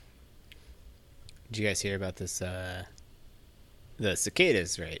Did you guys hear about this? The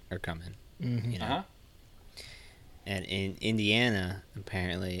cicadas, right, are coming. Mm-hmm. You know? And in Indiana,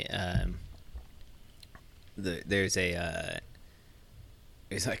 apparently, there's like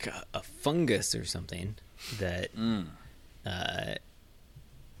a fungus or something that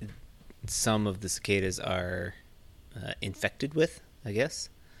some of the cicadas are infected with, I guess,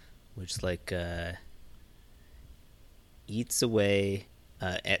 which like eats away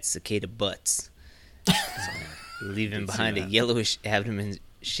at cicada butts, leaving behind a yellowish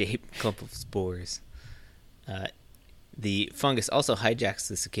abdomen-shaped clump of spores. The fungus also hijacks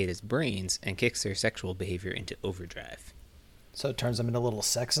the cicada's brains and kicks their sexual behavior into overdrive. So it turns them into little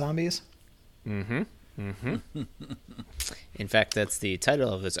sex zombies? Mm-hmm. Mm-hmm. In fact, that's the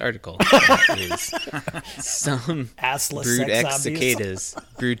title of this article. Is some Assless Brood sex X zombies. cicadas,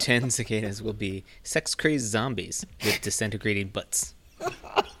 Brood 10 cicadas will be sex-crazed zombies with disintegrating butts.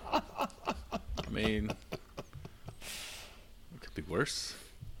 I mean, it could be worse.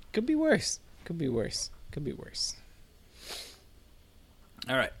 Could be worse. Could be worse. Could be worse.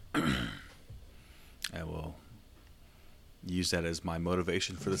 All right. I will use that as my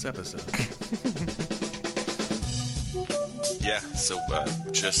motivation for this episode. Yeah, so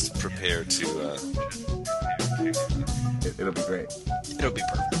just prepare to... It'll be great. It'll be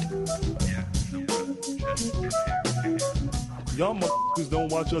perfect. Y'all motherfuckers don't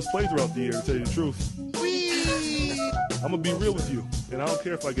watch us play throughout the year, to tell you the truth. I'm gonna be real with you, and I don't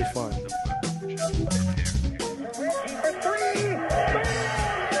care if I get fined.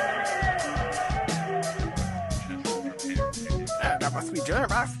 That must be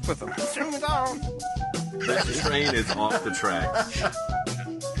Jeremiah. Put some shoes on. That train is off the tracks.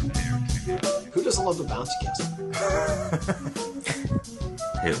 Who doesn't love the bouncy castle?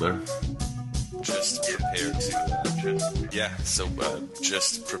 Hitler. Just prepare to...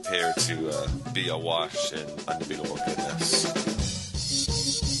 just prepare to be awash in undebeatable goodness.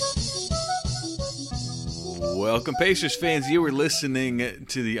 Welcome, Pacers fans. You are listening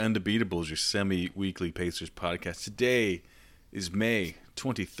to the Undebeatables, your semi-weekly Pacers podcast. Today is May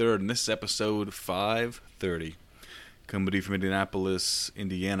 23rd, and this is episode 530. Coming to you from Indianapolis,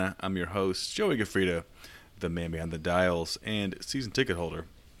 Indiana. I'm your host, Joey Gaffrida, the man behind the dials and season ticket holder.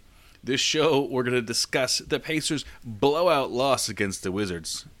 This show, we're going to discuss the Pacers' blowout loss against the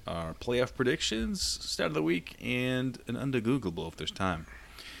Wizards, our playoff predictions, start of the week, and an undegoogleable if there's time.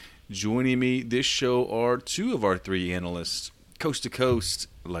 Joining me this show are two of our three analysts, coast to coast,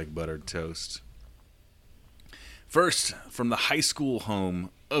 like buttered toast. First, from the high school home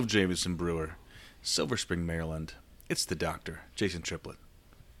of Jameson Brewer, Silver Spring, Maryland, it's the doctor, Jason Triplett.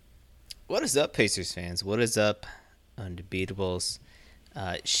 What is up, Pacers fans? What is up, Undebeatables?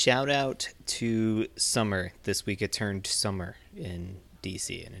 Shout out to summer. This week it turned summer in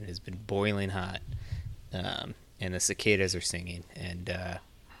DC, and it has been boiling hot. And the cicadas are singing, and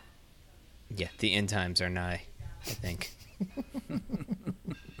yeah, the end times are nigh, I think.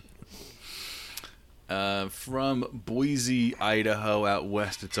 From Boise, Idaho, out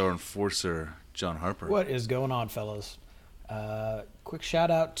west, it's our enforcer, John Harper. What is going on, fellas? Quick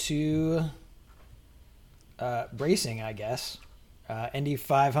shout out to racing, I guess. Indy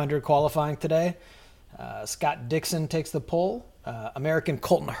 500 qualifying today. Scott Dixon takes the pole. American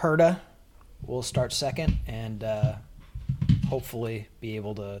Colton Herta will start second and hopefully be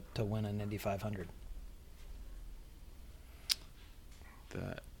able to win an Indy 500.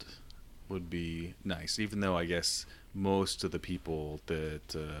 That would be nice, even though I guess most of the people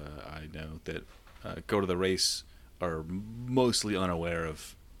that I know that go to the race are mostly unaware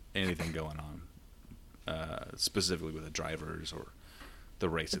of anything going on, specifically with the drivers or the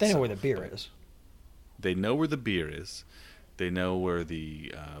race But they itself. know where the beer is. They know where the beer is. They know where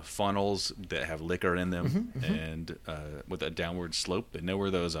the funnels that have liquor in them and with a downward slope, they know where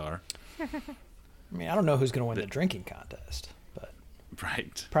those are. I mean, I don't know who's going to win the drinking contest, but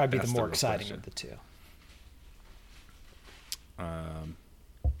Right. probably be That's the more real exciting question. of the two.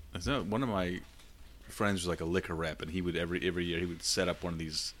 So one of my friends was like a liquor rep, and he would every year he would set up one of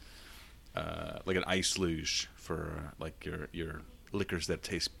these like an ice luge for like your liquors that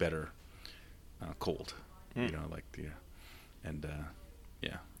taste better cold. You know, like the and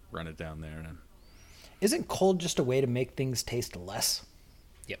yeah, run it down there. And Isn't cold just a way to make things taste less?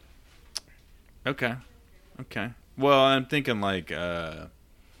 Yep. okay. Well, I'm thinking like I'm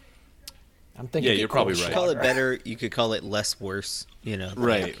thinking. Yeah, you're probably right. Call it better. You could call it less worse. You know.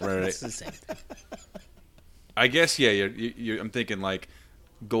 Right. It's the same. I guess yeah. You're I'm thinking like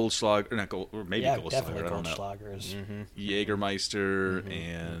Goldschlager, or not Gold, or maybe Yeah, Goldschlager. definitely I don't know. Goldschlagers. Jägermeister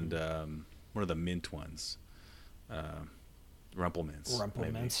and one of the mint ones, Rumpelmans.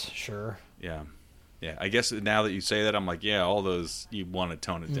 Rumpelmans, sure. Yeah, Yeah, I guess now that you say that, I'm like, yeah, all those, you want to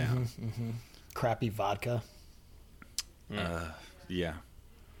tone it down. Crappy vodka. Yeah.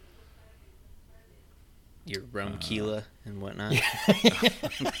 Your rum Keela and whatnot.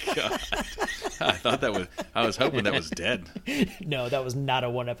 God. I was hoping that was dead. No, that was not a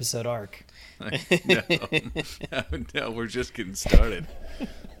 1-episode arc. No, we're just getting started.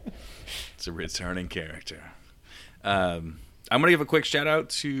 It's a returning character. I'm going to give a quick shout out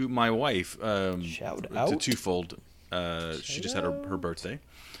to my wife. Shout to out? Twofold. She just had her birthday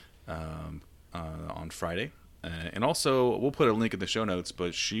on Friday. And also, we'll put a link in the show notes,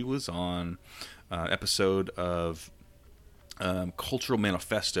 but she was on episode of Cultural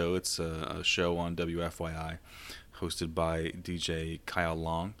Manifesto. It's a show on WFYI hosted by DJ Kyle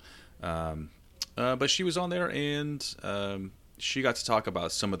Long. But she was on there, and she got to talk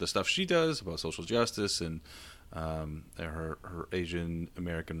about some of the stuff she does about social justice and her Asian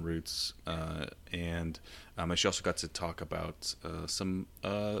American roots, and she also got to talk about some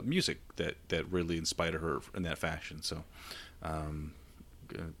music that really inspired her in that fashion. So, and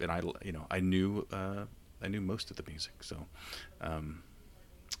I knew most of the music. So,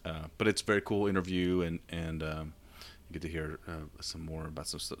 but it's a very cool interview, and you get to hear some more about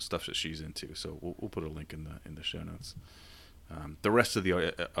some stuff that she's into. So we'll put a link in the show notes. The rest of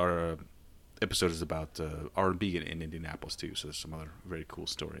our episode is about R&B in Indianapolis too, so there's some other very cool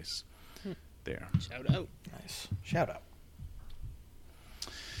stories there. Shout out. Nice. Shout out.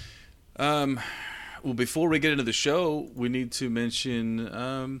 Well, before we get into the show, we need to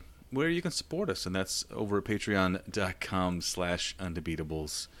mention where you can support us, and that's over at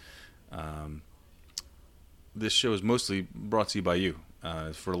patreon.com/undebeatables. This show is mostly brought to you by you.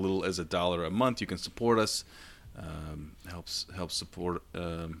 For a little as $1 a month, you can support us. Helps support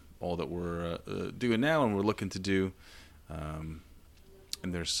all that we're doing now and we're looking to do. And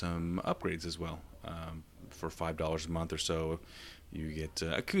there's some upgrades as well. For $5 a month or so, you get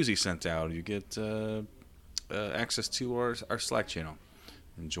a koozie sent out. You get access to our Slack channel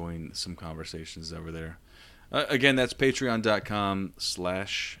and join some conversations over there. Again, that's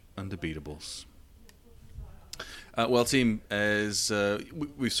patreon.com/undebeatables. Well, team, as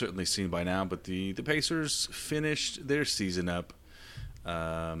we've certainly seen by now, but the Pacers finished their season up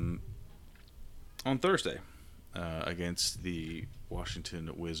on Thursday against the Washington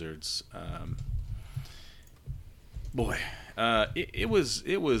Wizards. It was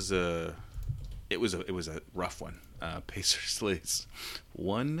a rough one. Pacers leads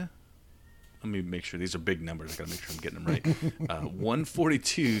one. Let me make sure these are big numbers. I got to make sure I'm getting them right.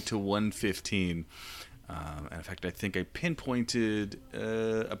 142 to 115. And in fact, I think I pinpointed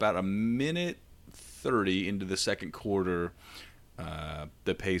about a minute 30 into the second quarter.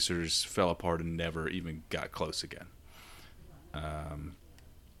 The Pacers fell apart and never even got close again.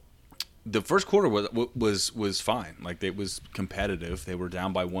 The first quarter was fine. Like, it was competitive. They were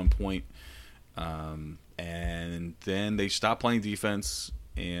down by 1 point, and then they stopped playing defense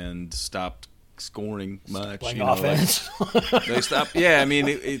and stopped scoring much. Playing offense. They stopped. Yeah, I mean,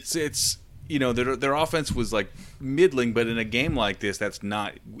 it's. You know, their offense was like middling, but in a game like this, that's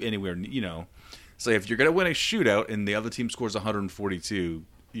not anywhere. So if you're going to win a shootout and the other team scores 142,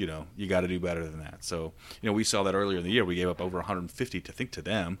 you got to do better than that. So we saw that earlier in the year. We gave up over 150 to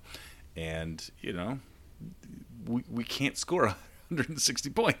them, and we can't score 160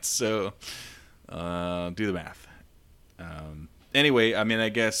 points. So do the math. Anyway, I mean, I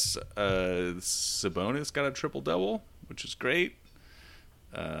guess Sabonis got a triple double, which is great.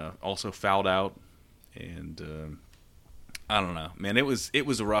 Also fouled out, and I don't know, man. It was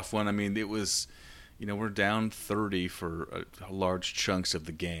a rough one. I mean, it was, we're down 30 for large chunks of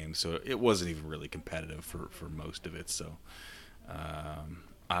the game, so it wasn't even really competitive for most of it. So I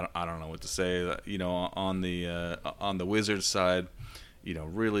don't know what to say. On the Wizards side,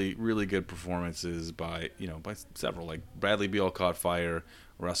 really really good performances by several. Like Bradley Beal caught fire.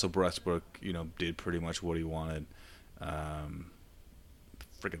 Russell Westbrook, did pretty much what he wanted.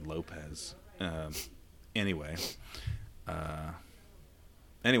 Freaking Lopez. Anyway,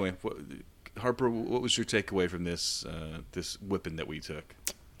 Harper, what was your takeaway from this whipping that we took?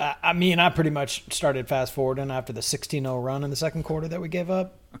 I mean, I pretty much started fast forwarding after the 16-0 run in the second quarter that we gave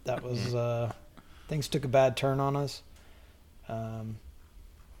up. That was things took a bad turn on us. I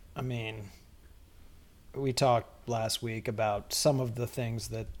mean, we talked last week about some of the things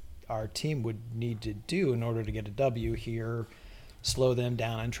that our team would need to do in order to get a W here. Slow them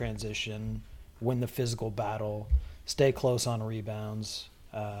down in transition, win the physical battle, stay close on rebounds.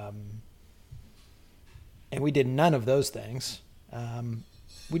 And we did none of those things.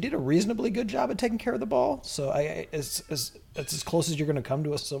 we did a reasonably good job at taking care of the ball. So it's as close as you're going to come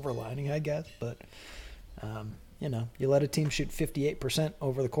to a silver lining, I guess. But you let a team shoot 58%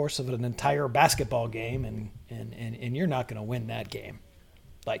 over the course of an entire basketball game, and you're not going to win that game,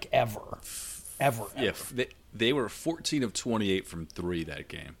 like ever. Yeah, they were 14 of 28 from 3 that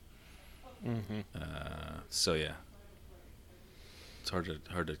game. Mm-hmm. So yeah, it's hard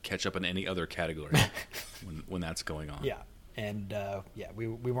to catch up in any other category when that's going on. Yeah, and we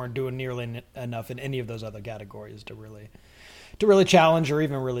weren't doing nearly enough in any of those other categories to really challenge or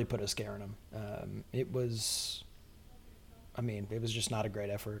even really put a scare in them. It was just not a great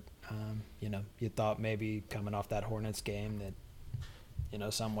effort. You thought maybe coming off that Hornets game that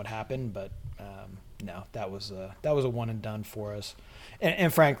some would happen, but no, that was a one and done for us.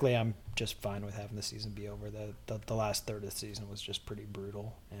 And frankly, I'm just fine with having the season be over. The last third of the season was just pretty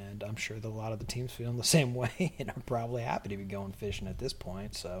brutal, and I'm sure that a lot of the teams feeling the same way and are probably happy to be going fishing at this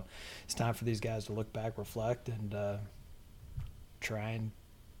point. So it's time for these guys to look back, reflect, and try and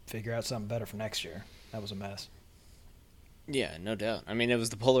figure out something better for next year. That was a mess. Yeah, no doubt. I mean, it was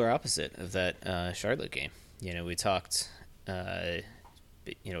the polar opposite of that Charlotte game. We talked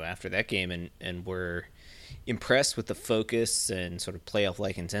after that game, and we're impressed with the focus and sort of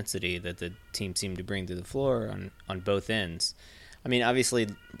playoff-like intensity that the team seemed to bring to the floor on both ends. I mean, obviously,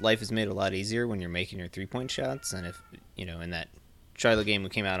 life is made a lot easier when you're making your three-point shots, and if, in that Charlotte game we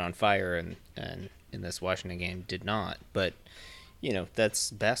came out on fire, and in this Washington game did not. But,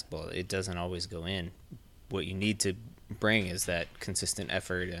 that's basketball. It doesn't always go in. What you need to bring is that consistent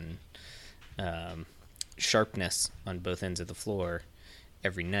effort and sharpness on both ends of the floor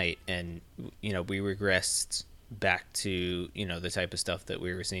every night, and we regressed back to the type of stuff that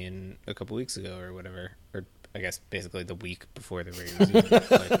we were seeing a couple weeks ago or whatever, or I guess basically the week before the regular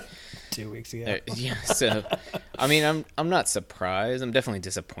season. Like, 2 weeks ago. Yeah, so I mean, I'm not surprised. I'm definitely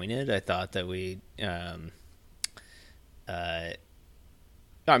disappointed. I thought that we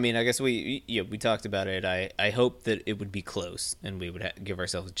I guess we talked about it. I hope that it would be close and we would give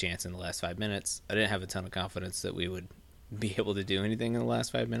ourselves a chance in the last 5 minutes. I didn't have a ton of confidence that we would be able to do anything in the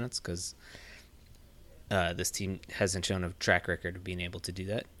last 5 minutes because this team hasn't shown a track record of being able to do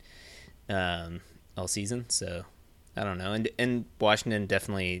that all season. So I don't know. And Washington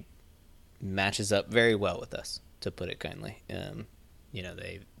definitely matches up very well with us, to put it kindly.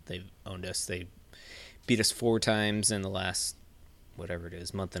 They've owned us. They beat us 4 times in the last whatever it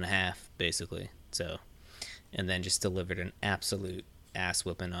is, month and a half, basically. So, and then just delivered an absolute ass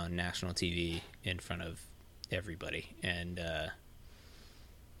whipping on national TV in front of everybody. And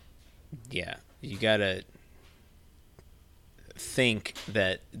you gotta think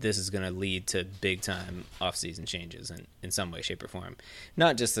that this is going to lead to big time off-season changes in some way, shape, or form.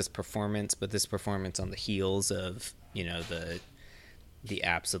 Not just this performance, but this performance on the heels of the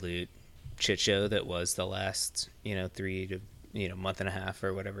absolute shit show that was the last 3 to month and a half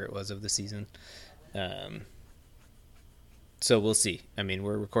or whatever it was of the season. So we'll see. I mean,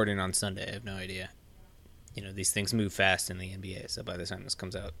 we're recording on Sunday. I have no idea. These things move fast in the NBA. So by the time this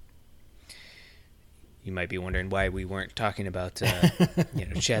comes out, you might be wondering why we weren't talking about,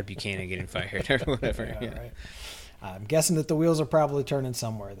 Chad Buchanan getting fired or whatever. Yeah. Right. I'm guessing that the wheels are probably turning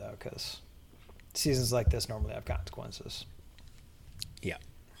somewhere though, because seasons like this normally have consequences. Yeah.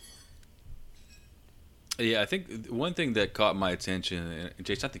 Yeah, I think one thing that caught my attention, and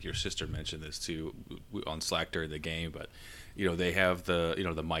Jason, I think your sister mentioned this too on Slack during the game, but they have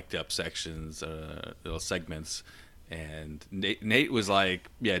the mic'd up sections, little segments, and Nate was like,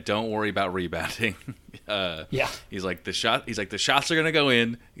 "Yeah, don't worry about rebounding." He's like the shots are gonna go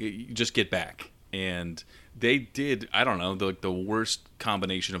in, you just get back, and they did. I don't know, the worst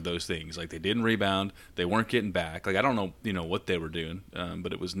combination of those things. Like they didn't rebound, they weren't getting back. Like I don't know, what they were doing,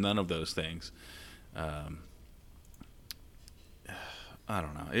 but it was none of those things. I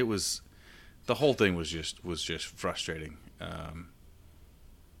don't know. It was the whole thing was just frustrating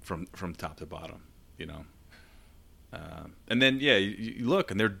from top to bottom, and then you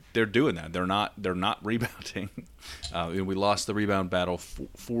look and they're doing that. They're not rebounding. We lost the rebound battle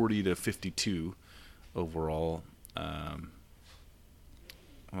 40-52 overall. I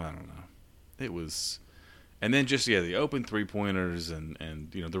don't know. It was. And then just the open 3-pointers and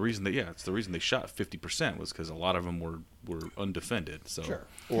the reason it's the reason they shot 50% was because a lot of them were undefended. So sure.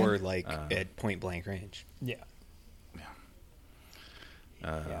 Or at point blank range. Yeah.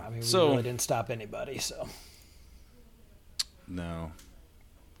 I mean, we so, really didn't stop anybody. So no.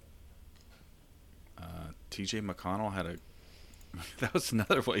 T.J. McConnell had that was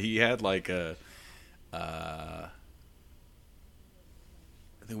another one. He had I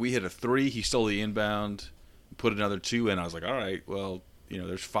think we hit a 3. He stole the inbound. Put another 2 in. I was like, all right, well,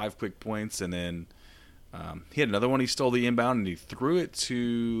 there's 5 quick points, and then he had another one. He stole the inbound and he threw it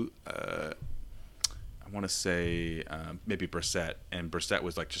to I want to say maybe Brissett, and Brissett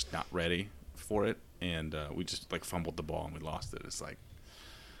was like just not ready for it, and we just like fumbled the ball and we lost it. It's like,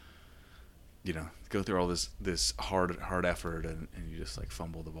 go through all this hard effort and you just like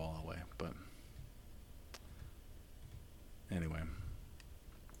fumble the ball away. But anyway,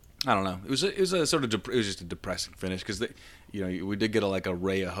 I don't know. It was a sort of it was just a depressing finish because we did get a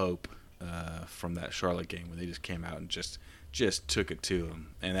ray of hope from that Charlotte game when they just came out and just took it to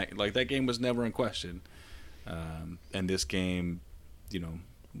them, and that game was never in question. And this game,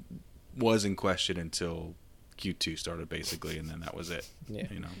 was in question until Q2 started basically, and then that was it. Yeah.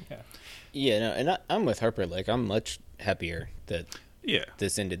 Yeah. No, and I'm with Harper. Like, I'm much happier that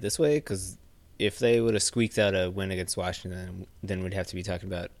this ended this way, because if they would have squeaked out a win against Washington, then we'd have to be talking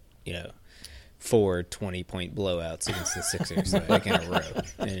about 4 20-point blowouts against the Sixers like in a row,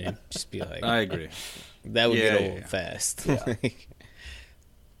 and it'd just be like, I agree. That would get old fast. Yeah.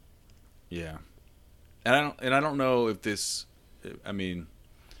 Yeah. And I don't know if this. I mean,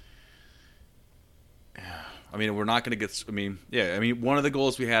 we're not going to get. One of the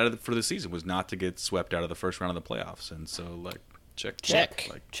goals we had for the season was not to get swept out of the first round of the playoffs, and so check.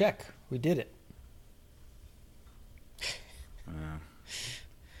 Check. We did it.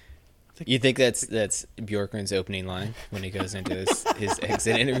 You think that's Bjorkman's opening line when he goes into his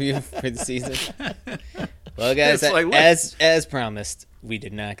exit interview for the season? Well, guys, as promised, we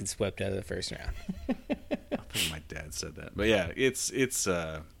did not get swept out of the first round. I think my dad said that, but yeah, it's.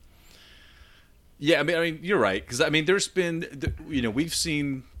 Yeah, I mean, you're right, because there's been, we've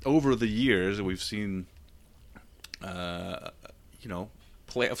seen over the years, we've seen, playoff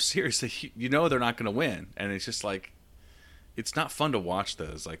series that they're not going to win, and it's just like, it's not fun to watch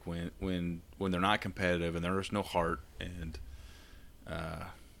those, like when they're not competitive and there's no heart, and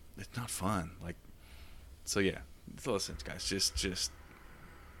it's not fun. Like, so yeah, listen, guys, just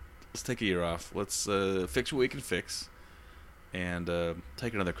let's take a year off. Let's fix what we can fix. And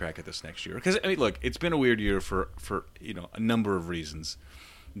take another crack at this next year. Because look, it's been a weird year for a number of reasons.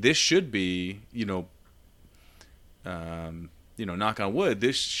 This should be, knock on wood,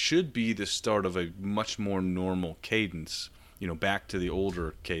 this should be the start of a much more normal cadence. Back to the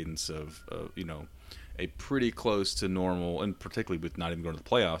older cadence of a pretty close to normal, and particularly with not even going to the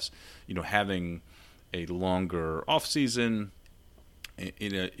playoffs. Having a longer off season.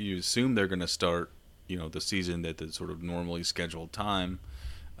 You assume they're going to start the season at the sort of normally scheduled time.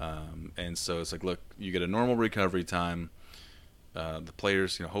 And so it's like, look, you get a normal recovery time. The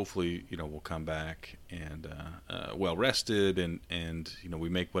players, hopefully, will come back and well rested, and we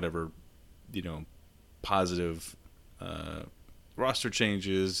make whatever, positive roster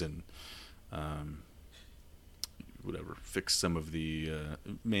changes and whatever, fix some of the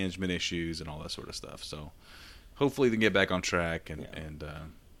management issues and all that sort of stuff. So hopefully they can get back on track and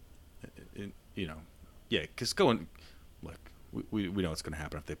yeah, because look, we know what's going to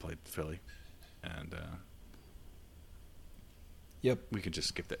happen if they play Philly, and yep, we can just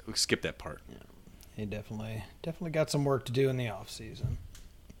skip that part. Yeah. He definitely got some work to do in the off season.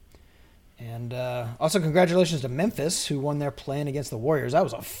 And also congratulations to Memphis, who won their play-in against the Warriors. That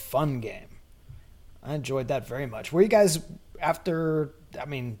was a fun game. I enjoyed that very much. Were you guys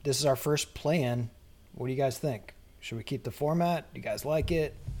this is our first play-in. What do you guys think? Should we keep the format? Do you guys like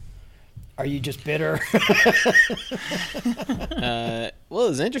it? Are you just bitter? Well, it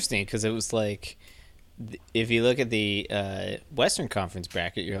was interesting because it was like, if you look at the Western Conference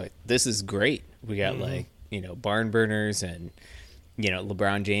bracket, you're like, this is great. We got barn burners and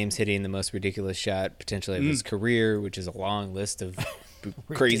LeBron James hitting the most ridiculous shot potentially of his career, which is a long list of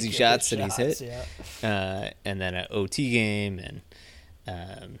crazy shots that he's hit. Yeah. And then an OT game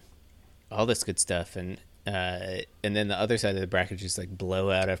and all this good stuff, and then the other side of the bracket is just like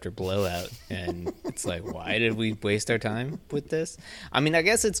blowout after blowout, and it's like, why did we waste our time with this? I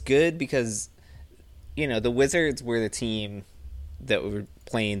guess it's good because the Wizards were the team that were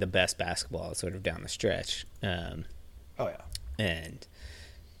playing the best basketball sort of down the stretch. Oh yeah, and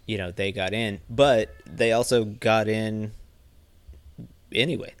they got in, but they also got in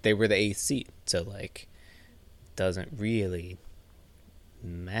anyway. They were the 8th seed, so like, doesn't really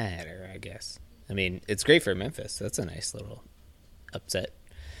matter, I guess. It's great for Memphis. That's a nice little upset.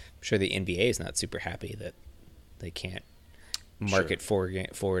 I'm sure the NBA is not super happy that they can't market 4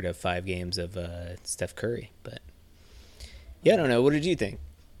 to 5 games of Steph Curry. But yeah, I don't know. What did you think?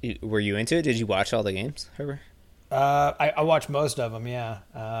 Were you into it? Did you watch all the games, Herbert? I watched most of them, yeah.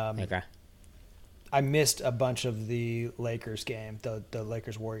 Okay. I missed a bunch of the Lakers game, the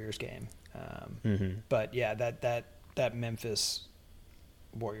Lakers-Warriors game. But yeah, that Memphis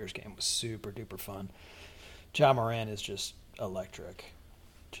Warriors game was super duper fun. Ja Morant is just electric,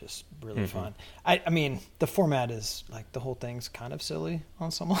 just really fun. I mean, the format is like the whole thing's kind of silly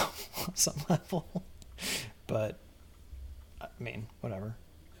on some on some level, but I mean, whatever,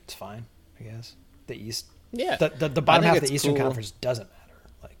 it's fine, I guess. The East, Yeah. the bottom half of it's the Eastern cool. Conference doesn't matter,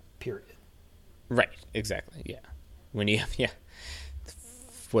 like period. Right, exactly. Yeah. When you have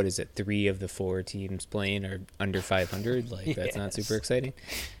what is it? 3 of the 4 teams playing are under 500. Like that's not super exciting.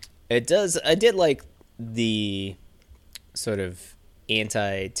 It does. I did like the sort of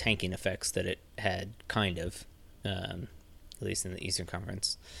anti-tanking effects that it had, kind of, at least in the Eastern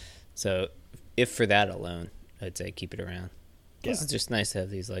Conference. So, if for that alone, I'd say keep it around. Yeah. It's just nice to have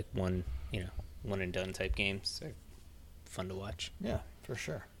these like one and done type games. They're fun to watch. Yeah, for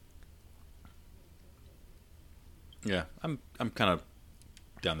sure. Yeah, I'm kind of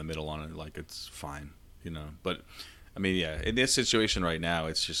down the middle on it. Like it's fine, But I mean, yeah, in this situation right now,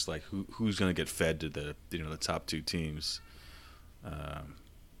 it's just like who's going to get fed to the the top 2 teams.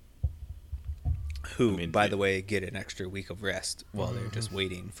 Who, by the way, get an extra week of rest while they're just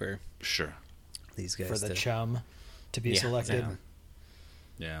waiting for Sure. these guys For the to chum to be selected. exactly.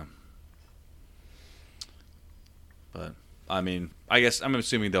 Yeah. But I mean, I guess I'm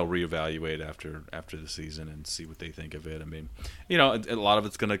assuming they'll reevaluate after the season and see what they think of it. I mean, a lot of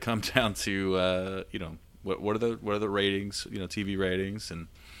it's going to come down to what are the ratings, TV ratings, and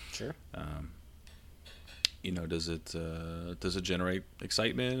Sure. does it generate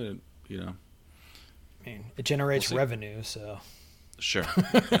excitement? And I mean, it generates We'll see. revenue, so Sure.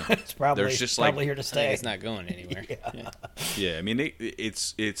 it's probably There's just probably here to I think stay. it's not going anywhere. Yeah, I mean,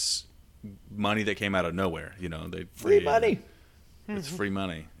 it's money that came out of nowhere. Free money. It's free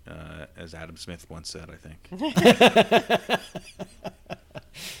money, as Adam Smith once said, I think.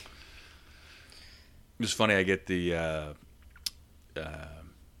 It's funny. I get the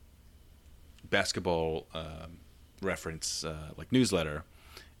basketball reference like newsletter,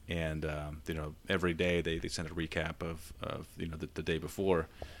 and every day they send a recap of the day before,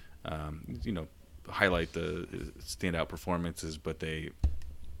 highlight the standout performances, but they're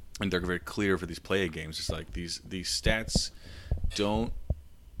very clear for these play games. It's like these stats don't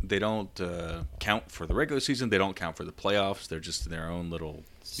count for the regular season. They don't count for the playoffs. They're just in their own little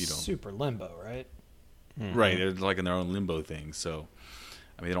Super limbo, right? right. They're like in their own limbo thing. So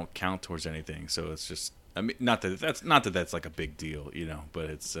I mean, they don't count towards anything. So it's just, I mean, not that that's like a big deal, but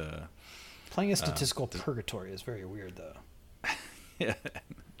it's Playing a statistical purgatory is very weird, though. yeah.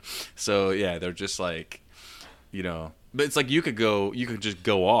 So yeah, they're just like, but it's like you could just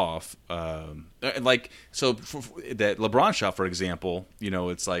go off, like so for that LeBron shot, for example.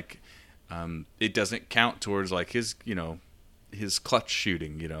 It's like it doesn't count towards like his his clutch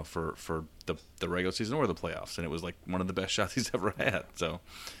shooting, for the regular season or the playoffs, and it was like one of the best shots he's ever had. So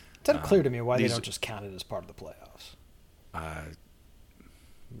It's unclear to me why they don't just count it as part of the playoffs.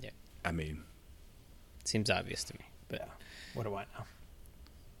 Yeah. I mean, Seems obvious to me. But Yeah. What do I know?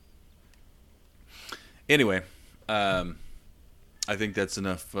 anyway, I think that's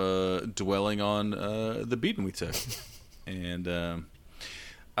enough dwelling on the beating we took, and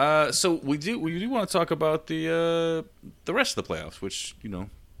so we do want to talk about the rest of the playoffs, which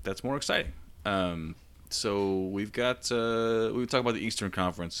that's more exciting. So we've got we talk about the Eastern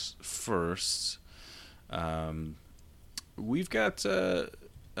Conference first. We've got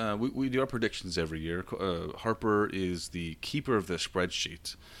we do our predictions every year. Harper is the keeper of the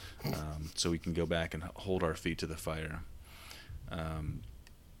spreadsheet, so we can go back and hold our feet to the fire.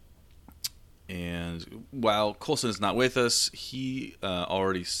 And while Colson is not with us, he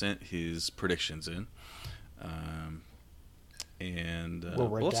already sent his predictions in. And We'll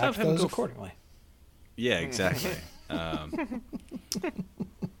let's redact have him those go accordingly. Yeah, exactly.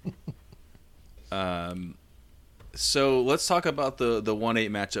 So let's talk about the 1-8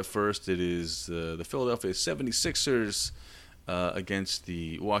 matchup first. It is the Philadelphia 76ers against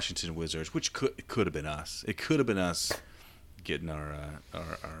the Washington Wizards, which could have been us. It could have been us getting our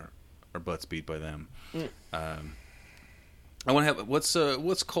butts beat by them. I want to have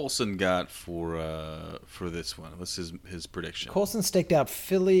what's Colson got for this one? What's his prediction? Colson staked out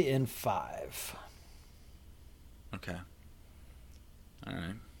Philly in 5. Okay. All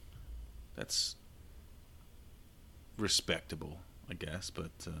right. That's respectable, I guess.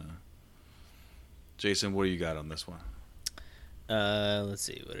 But Jason, what do you got on this one? let's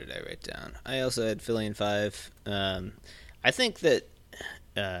see. What did I write down? I also had Philly in 5. I think that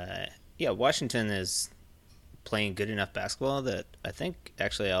Washington is playing good enough basketball that I think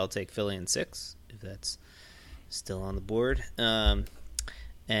actually I'll take Philly in 6 if that's still on the board.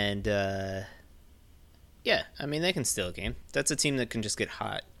 Yeah, I mean, they can steal a game. That's a team that can just get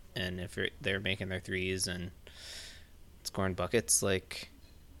hot, and if they're making their threes and scoring buckets, like,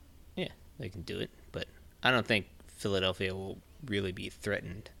 yeah, they can do it. But I don't think Philadelphia will really be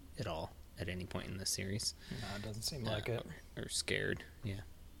threatened at all at any point in this series. No, it doesn't seem like it. Or scared, yeah.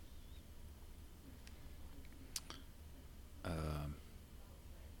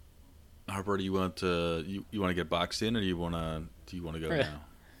 Harper, do you want to you want to get boxed in, or do you want to go now,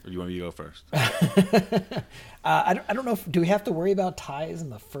 or do you want me to go first? I don't know. Do we have to worry about ties in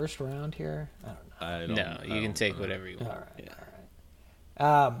the first round here? I don't know. No, you can take whatever you want. All right. Yeah.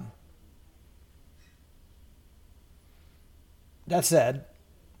 All right. That said,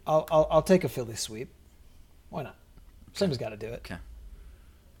 I'll take a Philly sweep. Why not? Someone's got to do it. Okay.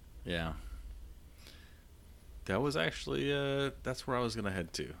 Yeah. That was actually that's where I was gonna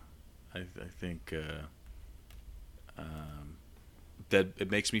head to. I think that it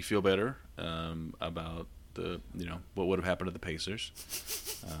makes me feel better about what would have happened to the Pacers,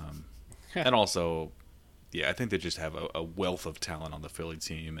 and also, yeah, I think they just have a wealth of talent on the Philly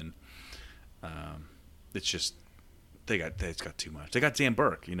team, and it's just it's got too much. They got Dan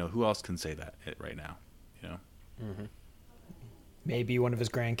Burke. Who else can say that right now? Mm-hmm. Maybe one of his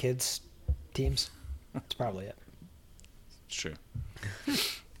grandkids' teams. That's probably it. It's true.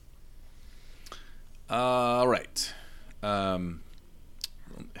 All right.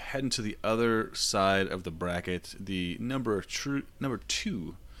 Heading to the other side of the bracket, the number 2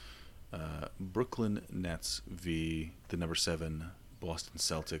 Brooklyn Nets v. the number 7 Boston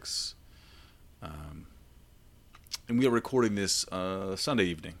Celtics. And we are recording this Sunday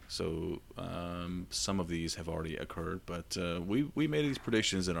evening, so some of these have already occurred, but we made these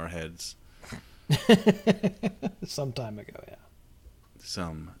predictions in our heads Some time ago, yeah.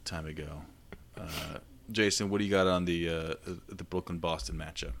 some time ago. Jason, what do you got on the Brooklyn-Boston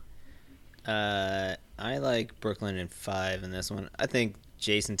matchup? I like Brooklyn in 5 in this one. I think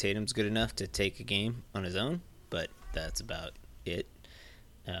Jason Tatum's good enough to take a game on his own, but that's about it.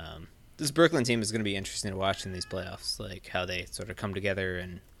 This Brooklyn team is going to be interesting to watch in these playoffs, like how they sort of come together,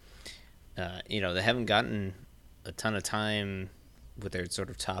 and they haven't gotten a ton of time with their sort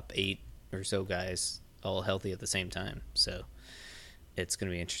of top 8 or so guys all healthy at the same time. So it's going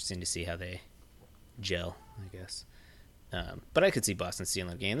to be interesting to see how they gel, I guess. But I could see Boston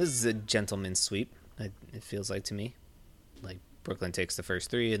stealing a game. This is a gentleman's sweep, it feels like to me. Like, Brooklyn takes the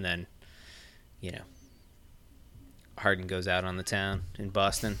first 3, and then, Harden goes out on the town in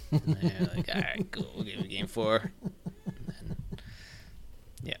Boston. And they're like, all right, cool, we'll give you game 4. And then,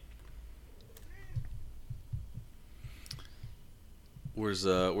 yeah. Where's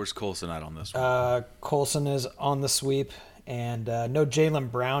Colson at on this one? Colson is on the sweep, and no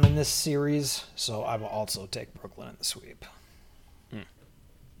Jaylen Brown in this series, so I will also take Brooklyn in the sweep.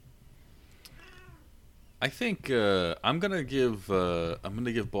 I think I'm gonna give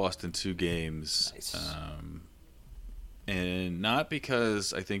Boston 2 games, Nice. and not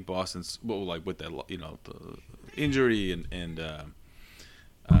because I think Boston's with that the injury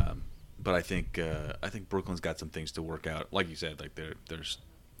but I think Brooklyn's got some things to work out. Like you said, like there's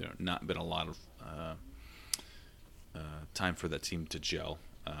not been a lot of time for that team to gel.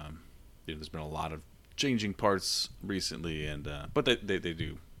 There's been a lot of changing parts recently, and but they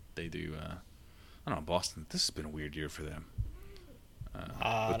do. I don't know, Boston. This has been a weird year for them,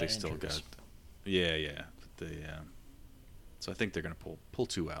 but they still got. Yeah. But they. So I think they're gonna pull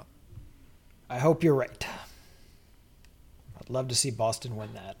 2 out. I hope you're right. I'd love to see Boston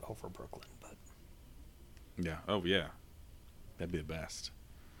win that over Brooklyn, but Yeah. Oh yeah. That'd be the best.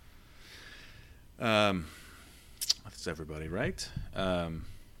 That's everybody, right?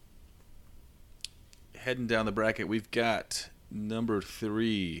 Heading down the bracket, we've got number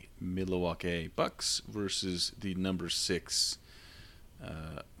 3 Milwaukee Bucks versus the number 6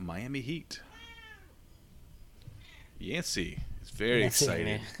 Miami Heat. Yancey is very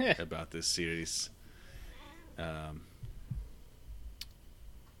excited about this series.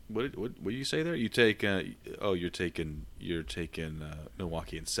 What did you say there? You take you're taking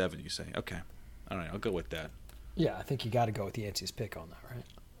Milwaukee in 7. You say okay, all right, I'll go with that. yeah, I think you got to go with Yancey's pick on that, right?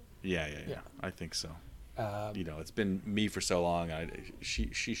 Yeah. Yeah. I think so. It's been me for so long. She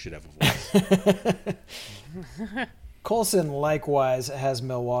should have a voice. Colson likewise has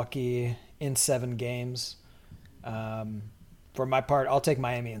Milwaukee in 7 games. For my part, I'll take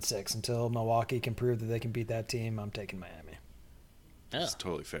Miami in 6 until Milwaukee can prove that they can beat that team. I'm taking Miami. That's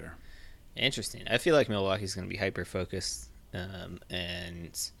totally fair. Interesting. I feel like Milwaukee's going to be hyper focused,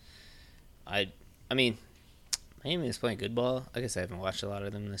 and I mean, Miami is playing good ball. I guess I haven't watched a lot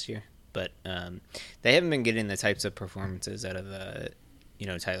of them this year, but they haven't been getting the types of performances out of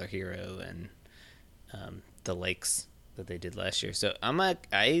Tyler Hero and the Lakes that they did last year. So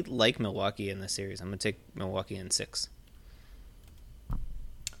I like Milwaukee in this series. I'm gonna take Milwaukee in 6.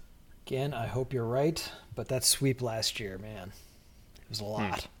 Again, I hope you're right, but that sweep last year, man, it was a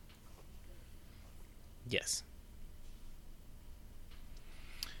lot. Yes.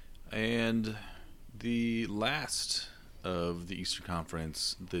 And the last of the Eastern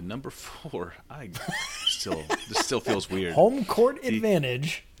Conference, the number 4. This still feels weird. Home court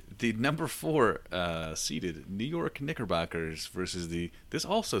advantage. The number 4 seeded New York Knickerbockers versus this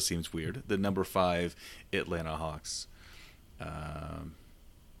also seems weird, the number 5 Atlanta Hawks. I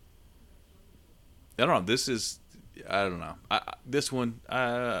don't know. I don't know. This one,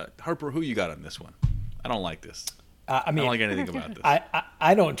 Harper, who you got on this one? I don't like this. I don't like anything about this.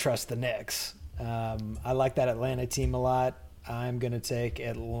 I don't trust the Knicks. I like that Atlanta team a lot. I'm going to take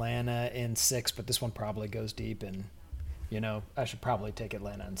Atlanta in 6, but this one probably goes deep. And, I should probably take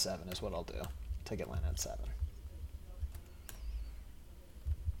Atlanta in 7 is what I'll do. Take Atlanta in 7.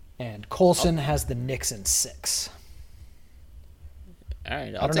 And Colson has the Knicks in 6. All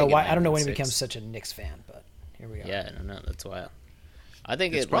right. I don't know why. I don't know when he becomes such a Knicks fan, but here we go. Yeah, I don't know. That's wild. I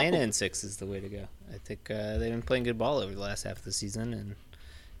think Atlanta in 6 is the way to go. I think they've been playing good ball over the last half of the season,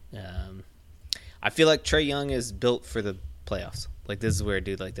 and I feel like Trae Young is built for the playoffs. Like, this is where a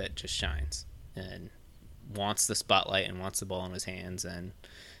dude like that just shines and wants the spotlight and wants the ball in his hands, and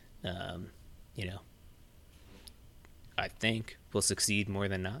I think will succeed more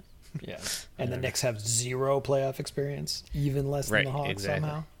than not. Yeah, and the Knicks have 0 playoff experience, even less than the Hawks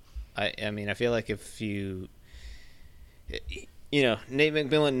somehow. I mean, I feel like if Nate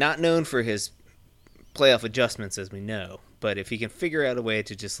McMillan, not known for his playoff adjustments, as we know, but if he can figure out a way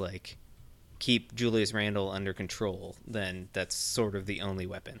to just keep Julius Randle under control, then that's sort of the only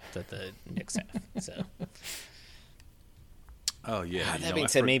weapon that the Knicks have. So, oh yeah. That being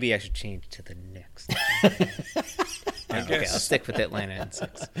said, maybe I should change to the Knicks. Okay, I'll stick with Atlanta in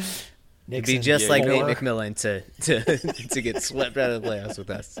 6. It'd be just like Nate McMillan to get swept out of the playoffs with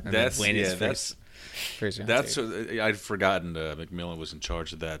us. And win his first round. That's I'd forgotten McMillan was in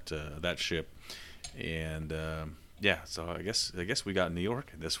charge of that ship, and so I guess we got New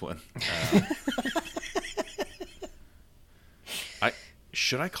York in this one.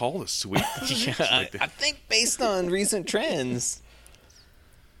 Should I call the sweep? I think based on recent trends,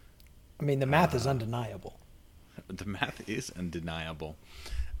 I mean the math is undeniable. The math is undeniable.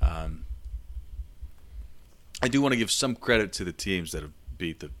 I do want to give some credit to the teams that have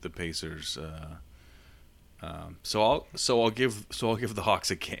beat the Pacers. So I'll give the Hawks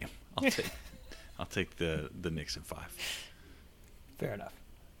a game. I'll take the Knicks in 5. Fair enough.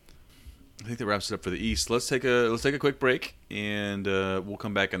 I think that wraps it up for the East. Let's take a quick break, and we'll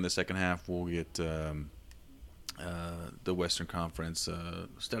come back in the second half. We'll get the Western Conference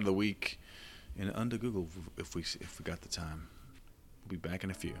stat of the week and under Google if we got the time. We'll be back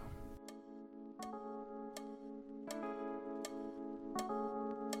in a few.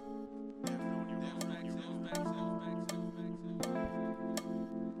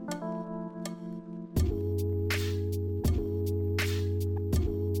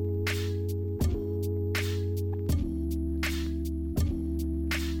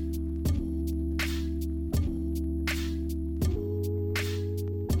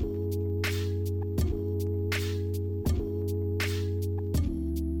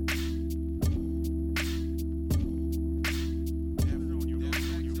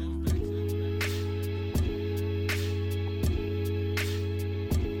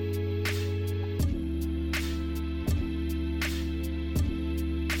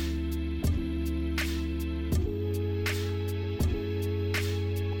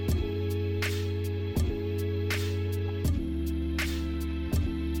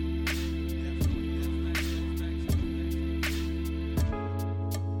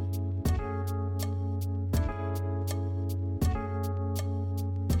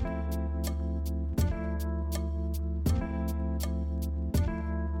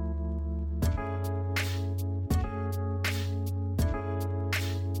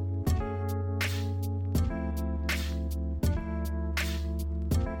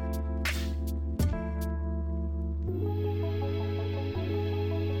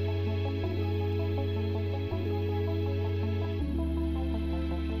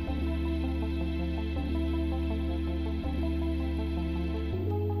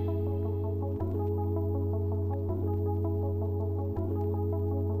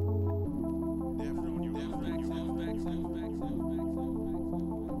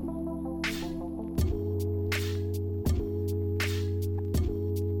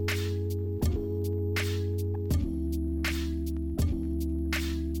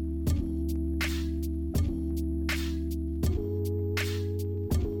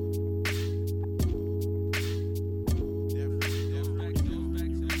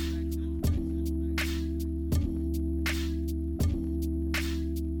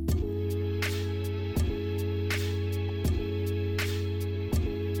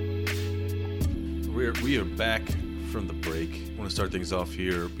 We are back from the break. I want to start things off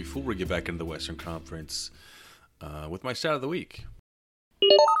here before we get back into the Western Conference with my stat of the week.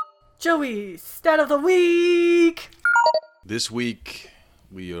 Joey, stat of the week! This week,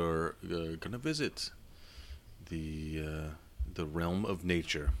 we are going to visit the realm of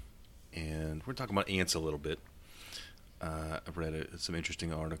nature, and we're talking about ants a little bit. I've read some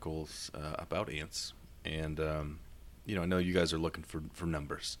interesting articles about ants, and I know you guys are looking for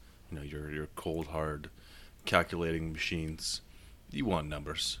numbers. Your cold hard calculating machines. You want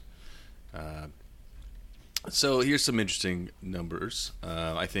numbers. So here's some interesting numbers.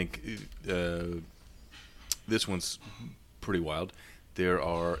 I think this one's pretty wild. There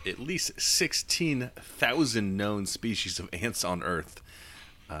are at least 16,000 known species of ants on Earth,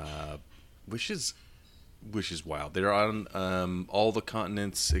 which is wild. They're on all the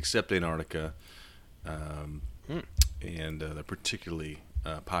continents except Antarctica, and they're particularly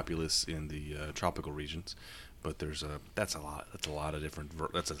populous in the tropical regions. But that's a lot. That's a lot of different.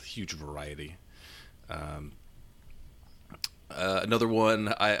 That's a huge variety. Another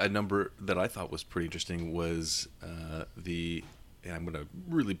one, a number that I thought was pretty interesting was and I'm going to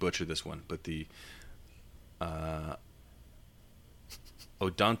really butcher this one, but the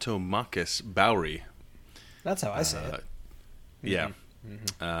Odontomachus bauri. That's how I say it. Yeah.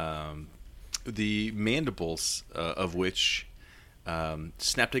 Mm-hmm. The mandibles of which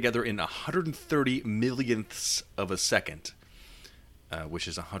snap together in 130 millionths of a second, which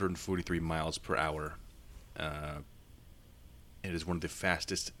is 143 miles per hour. It is one of the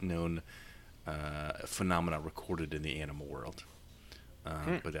fastest known phenomena recorded in the animal world.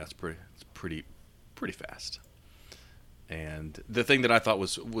 But that's pretty fast. And the thing that I thought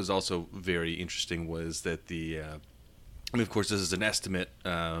was also very interesting was that of course, this is an estimate,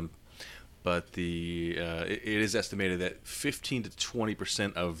 but it is estimated that 15 to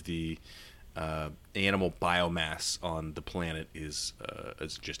 20% of the animal biomass on the planet is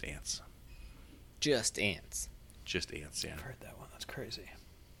just ants. Just ants. Just ants, yeah. I've heard that one. That's crazy.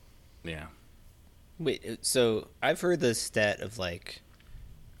 Yeah. Wait, so I've heard the stat of I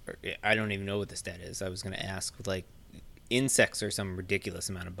don't even know what the stat is. I was going to ask, insects are some ridiculous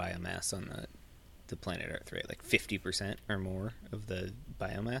amount of biomass on the planet Earth, right? 50% or more of the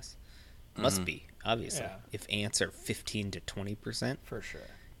biomass? Must be, obviously. Yeah. If ants are 15 to 20%. For sure.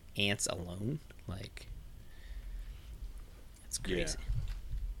 Ants alone? It's crazy. Yeah.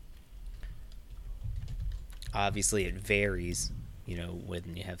 Obviously, it varies,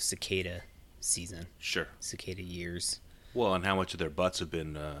 when you have cicada season. Sure. Cicada years. Well, and how much of their butts have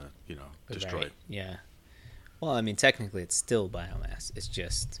been, destroyed. Right. Yeah. Well, I mean, technically, it's still biomass. It's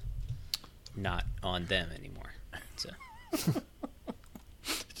just not on them anymore. So.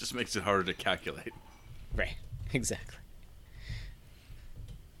 It just makes it harder to calculate. Right. Exactly.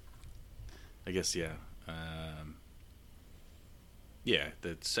 I guess, yeah.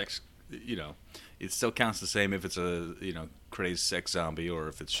 The sex, it still counts the same if it's a, crazed sex zombie or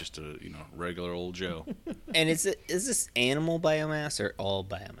if it's just a, regular old Joe. And is this animal biomass or all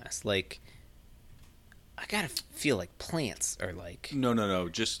biomass? I gotta feel like plants are No,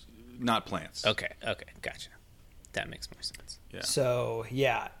 just not plants. Okay, gotcha. That makes more sense. Yeah. So,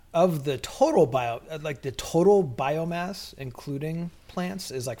 of the total the total biomass, including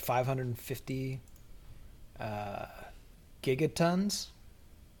plants, is 550 gigatons.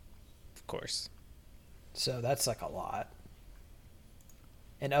 Of course. So that's a lot.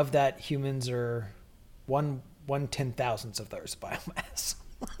 And of that, humans are 1/10,000th of those biomass.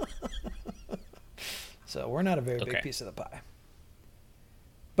 So we're not a very big piece of the pie.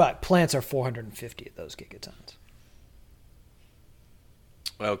 But plants are 450 of those gigatons.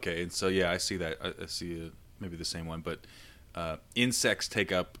 Okay, and so I see that. I see maybe the same one, but insects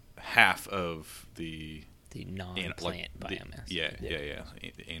take up half of the non-plant biomass.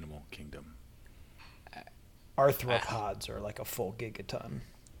 The animal kingdom. Arthropods are a full gigaton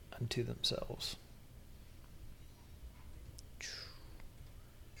unto themselves.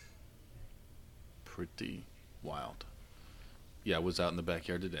 Pretty wild. Yeah, I was out in the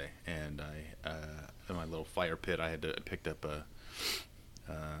backyard today, and I in my little fire pit, I picked up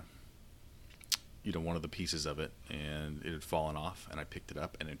one of the pieces of it, and it had fallen off, and I picked it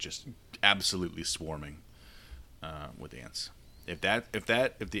up, and it just absolutely swarming with ants. If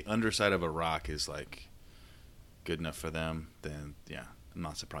the underside of a rock is good enough for them, then I'm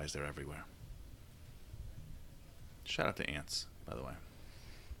not surprised they're everywhere. Shout out to ants, by the way.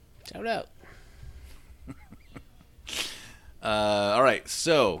 Shout out. All right,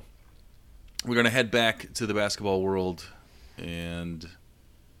 so we're gonna head back to the basketball world, and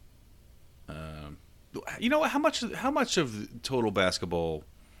how much of total basketball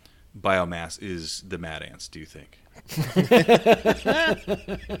biomass is the Mad Ants, do you think? That's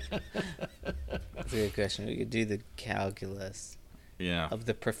a good question. We could do the calculus. Yeah. Of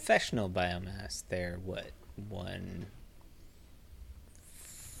the professional biomass, they're what,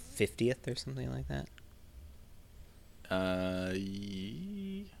 1/50th or something like that?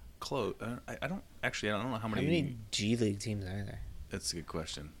 Close. I don't know how How many. many G League teams are there? That's a good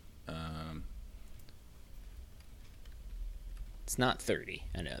question. It's not 30.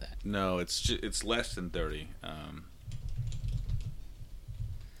 I know that. No, it's less than 30.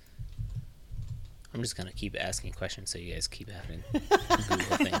 I'm just gonna keep asking questions so you guys keep having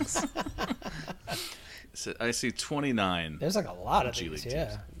Google things. So I see 29. There's like a lot of G these, League yeah.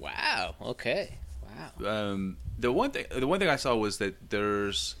 teams. Wow. Okay. Wow. The one thing I saw was that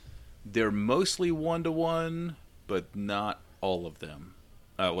they're mostly 1-to-1, but not all of them.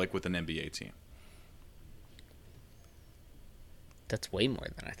 Like with an NBA team. That's way more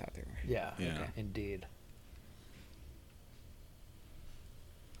than I thought they were. Yeah, Yeah. okay, indeed.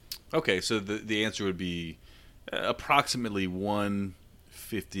 Okay, so the answer would be approximately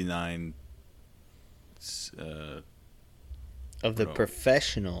 159 Of the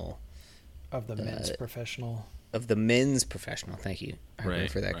professional. Of the men's professional. Of the men's professional. Thank you, Harper, Right,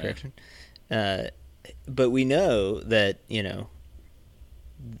 for that right. correction. But we know that,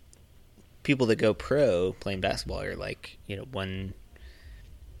 people that go pro playing basketball are like,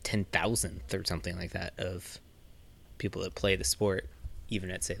 1/10,000th or something like that of people that play the sport, even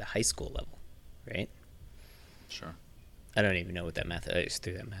at, say, the high school level, right? Sure. I don't even know what that math is. I just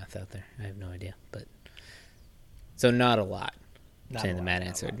threw that math out there. I have no idea. But so not a lot. Not Saying a the lot, Mad not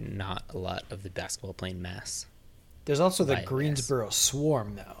Ants a are lot. not a lot of the basketball playing mass. There's also the Biomass. Greensboro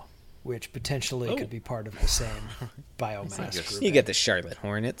Swarm, though, which potentially could be part of the same biomass guess- group. You get the Charlotte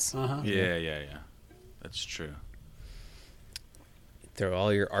Hornets. Uh-huh. Yeah. That's true. Throw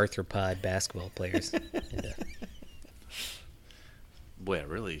all your arthropod basketball players. into- Boy, I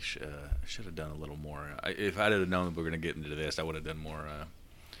really should have done a little more. If I had known that we were going to get into this, I would have done more.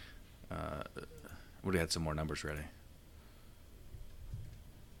 Would have had some more numbers ready.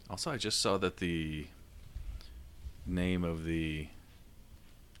 Also, I just saw that the name of the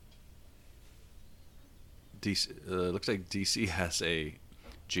DC looks like DC has a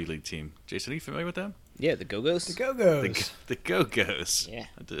G League team. Jason, are you familiar with them? Yeah, the Go-Go's. The Go-Go's. The Go-Go's. Yeah.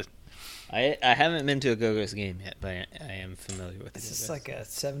 I did. I haven't been to a Go-Go's game yet, but I am familiar with the Is Go-Go's. this like a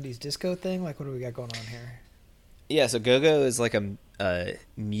 70s disco thing? Like, what do we got going on here? Yeah, so Go-Go is like a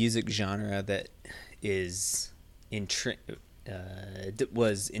music genre that is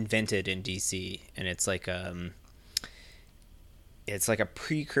was invented in DC, and it's like a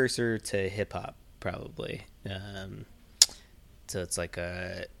precursor to hip hop, probably. So it's like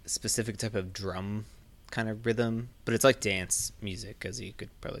a specific type of drum kind of rhythm, but it's like dance music, as you could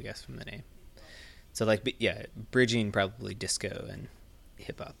probably guess from the name. So like, yeah, bridging probably disco and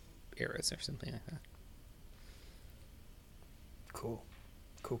hip hop eras or something like that. Cool.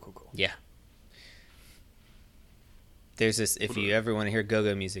 Yeah. There's this, if you ever want to hear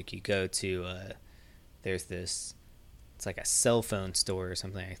go-go music, you go to, there's this, it's like a cell phone store or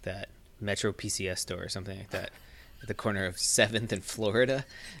something like that, Metro PCS store or something like that, at the corner of 7th and Florida,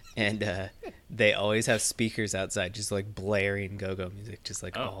 and they always have speakers outside just like blaring go-go music just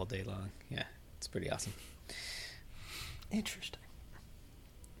like all day long. Yeah, it's pretty awesome. Interesting.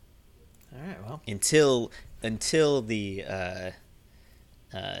 All right, well. Until the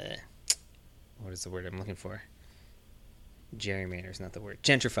what is the word I'm looking for? Gerrymanders, is not the word.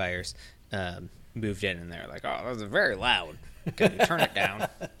 Gentrifiers moved in, and they're like, "Oh, that was very loud. Can you turn it down?"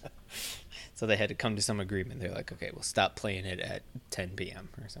 So they had to come to some agreement. They're like, "Okay, we'll stop playing it at 10 p.m.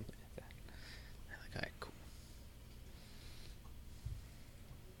 or something like that." They're like, "All right, cool."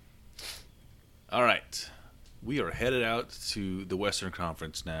 All right. We are headed out to the Western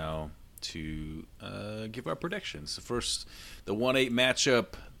Conference now to give our predictions. First, the 1-8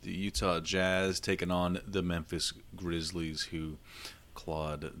 matchup, the Utah Jazz taking on the Memphis Grizzlies, who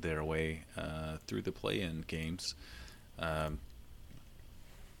clawed their way through the play-in games. Who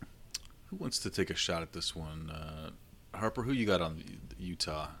wants to take a shot at this one? Harper, who you got on the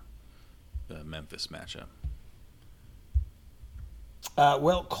Utah-Memphis matchup?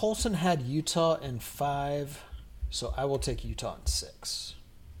 Well, Colson had Utah in 5, so I will take Utah in 6.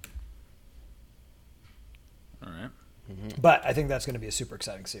 All right. But I think that's going to be a super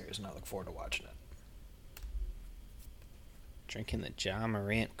exciting series, and I look forward to watching it. Drinking the Ja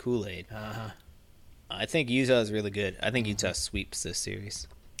Morant Kool-Aid. Uh-huh. I think Utah is really good. I think Utah sweeps this series.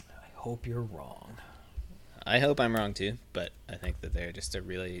 I hope you're wrong. I hope I'm wrong too, but I think that they're just a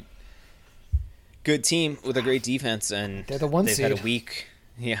really good team with a great defense, and They're the one they've seed. had a week.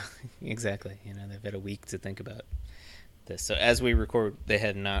 Yeah, exactly. They've had a week to think about this. So as we record, they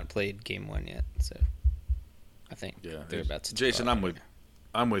had not played game one yet. So I think they're about to. Jason, I'm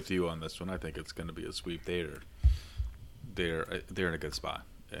with you on this one. I think it's going to be a sweep. They're in a good spot,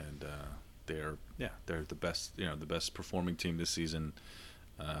 and they're the best the best performing team this season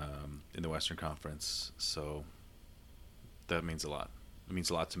in the Western Conference. So that means a lot. It means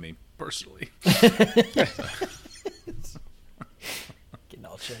a lot to me personally. Getting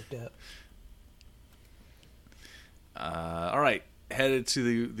all choked up. All right, headed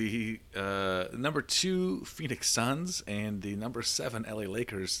to the number 2 Phoenix Suns and the number 7 LA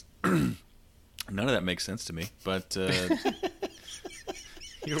Lakers. None of that makes sense to me, but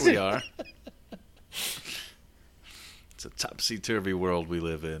here we are. It's a topsy-turvy world we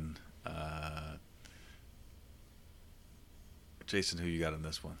live in. Jason, who you got in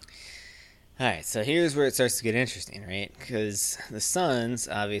this one? All right, so here's where it starts to get interesting, right? Because the Suns,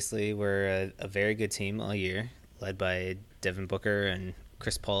 obviously, were a very good team all year, led by Devin Booker and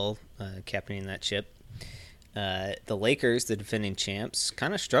Chris Paul captaining that ship. The Lakers, the defending champs,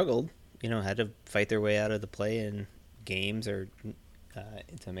 kind of struggled, had to fight their way out of the play-in games or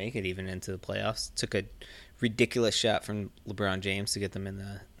to make it even into the playoffs. Took a ridiculous shot from LeBron James to get them in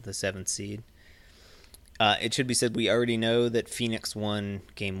the 7th seed. It should be said we already know that Phoenix won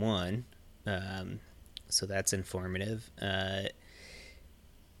game 1, so that's informative.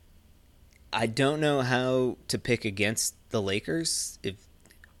 I don't know how to pick against the Lakers.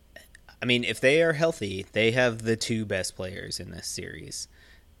 If they are healthy, they have the 2 best players in this series,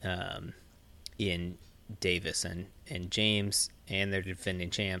 in Davis and James, and they're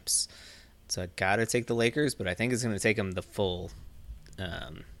defending champs. So I gotta take the Lakers, but I think it's going to take them the full.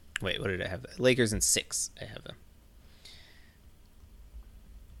 Wait, what did I have? Lakers in 6. I have them.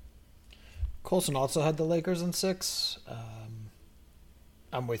 Colson also had the Lakers in 6.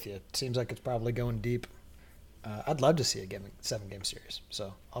 I'm with you. It seems like it's probably going deep. I'd love to see a 7-game series,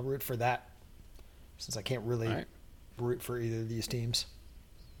 so I'll root for that. Since I can't really root for either of these teams.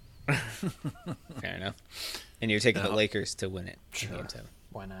 Fair enough. And you're taking the Lakers to win it. Sure. Game 7.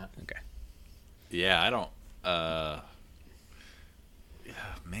 Why not? Okay. Yeah, I don't.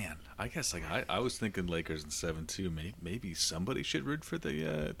 Man, I guess I was thinking Lakers in 7 too. Maybe somebody should root for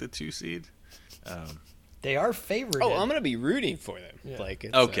the 2 seed. They are favored. Oh, I'm gonna be rooting for them. Yeah. Like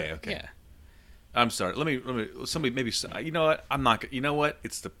it's, Okay. Yeah. I'm sorry. Let me. Somebody maybe. You know what? I'm not. You know what?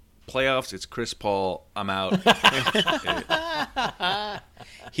 It's the playoffs. It's Chris Paul. I'm out.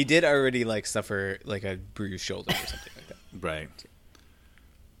 He did already suffer a bruised shoulder or something like that. Right.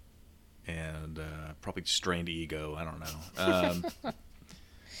 And probably strained ego. I don't know.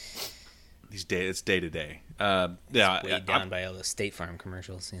 It's day to day. Weighed down by all the State Farm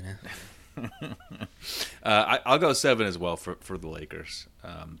commercials, I'll go 7 as well for the Lakers.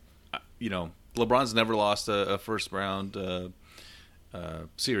 LeBron's never lost a first round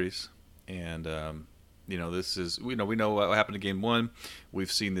series, and this is we know what happened in game 1.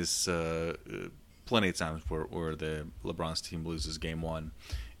 We've seen this plenty of times where the LeBron's team loses game 1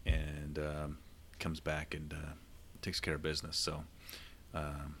 and comes back and takes care of business. So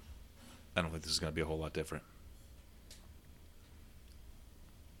I don't think this is going to be a whole lot different.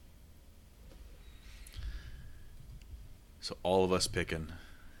 So all of us picking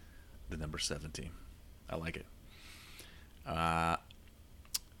the number 7 team. I like it.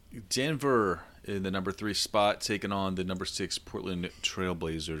 Denver in the number 3 spot, taking on the number 6 Portland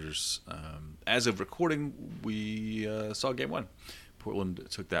Trailblazers. As of recording, we saw game 1. Portland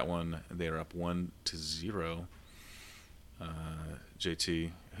took that one. They are up 1-0. JT,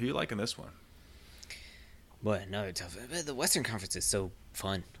 who you like in this one? Boy, another tough. The Western Conference is so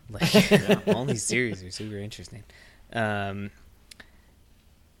fun. All these series are super interesting.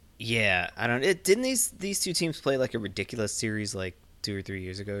 Yeah, I don't. Didn't these 2 teams play a ridiculous series 2 or 3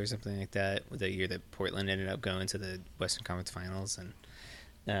 years ago or something like that? The year that Portland ended up going to the Western Conference Finals, and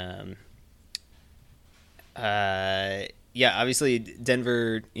yeah, obviously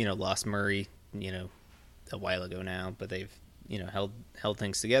Denver, lost Murray, a while ago now, but they've held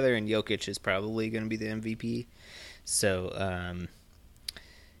things together, and Jokic is probably going to be the MVP. So,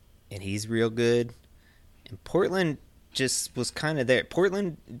 and he's real good. And Portland just was kind of there.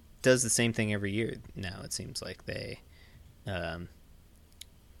 Portland does the same thing every year now. It seems like they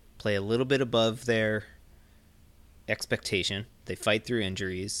play a little bit above their expectation. They fight through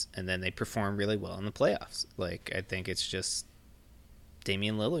injuries, and then they perform really well in the playoffs. I think it's just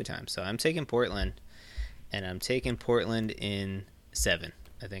Damian Lillard time. So I'm taking Portland, and I'm taking Portland in 7.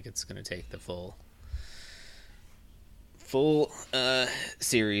 I think it's going to take the full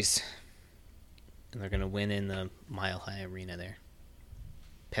series, and they're going to win in the Mile High Arena there.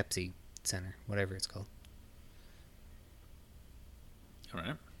 Pepsi Center, whatever it's called. All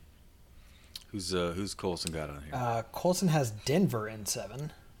right. Who's Colson got on here? Colson has Denver in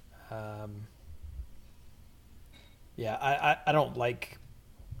 7. I don't like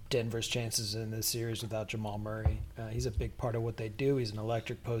Denver's chances in this series without Jamal Murray. He's a big part of what they do. He's an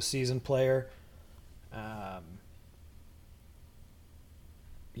electric postseason player.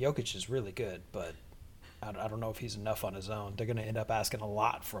 Jokic is really good, but I don't know if he's enough on his own. They're going to end up asking a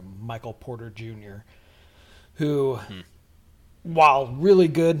lot from Michael Porter Jr., who, while really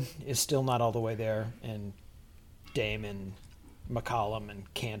good, is still not all the way there. And Dame and McCollum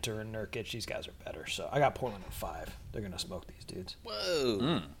and Cantor and Nurkic, these guys are better. So I got Portland at 5. They're going to smoke these dudes.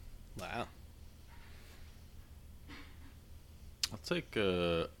 Whoa. Wow. I'll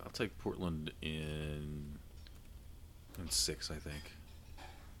take Portland in 6. I think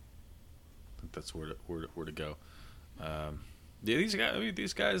that's where to go. These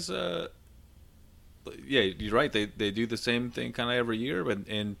guys. You're right. They do the same thing kind of every year, but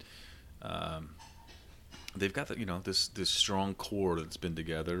they've got this strong core that's been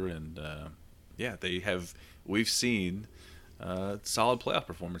together, and they have. We've seen solid playoff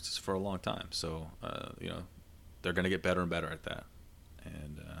performances for a long time, so they're going to get better and better at that.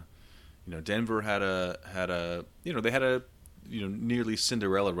 And Denver had a nearly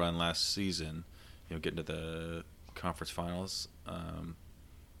Cinderella run last season, getting to the conference finals,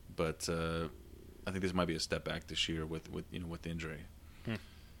 but I think this might be a step back this year with injury.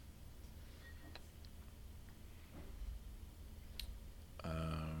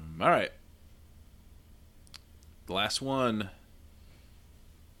 All right. The last one.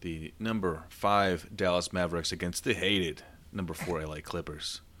 The number 5 Dallas Mavericks against the hated number 4 LA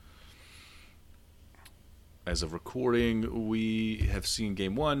Clippers. As of recording, we have seen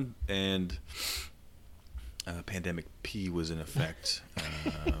Game 1, and Pandemic P was in effect.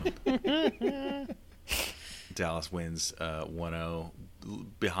 Dallas wins 1-0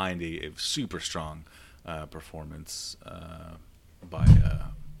 behind a super strong performance by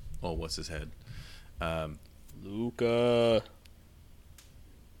what's his head? Luka.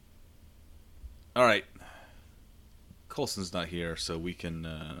 All right. Colson's not here, so we can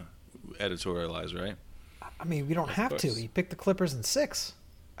editorialize, right? I mean, we don't have to. He picked the Clippers in 6.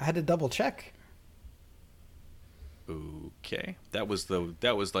 I had to double check. Okay, that was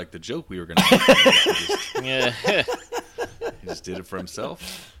like the joke we were going to. Yeah. He just did it for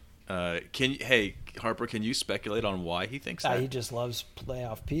himself. Hey Harper, can you speculate on why he thinks that? He just loves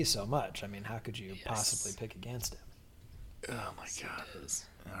playoff P so much. I mean, how could you possibly pick against him? Oh my God!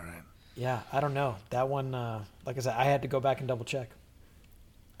 All right. Yeah, I don't know. That one, like I said, I had to go back and double check.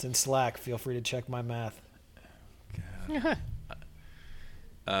 It's in Slack. Feel free to check my math. God.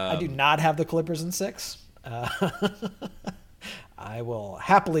 I do not have the Clippers in 6. I will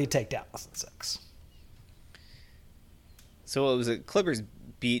happily take Dallas in 6. So what was it? Clippers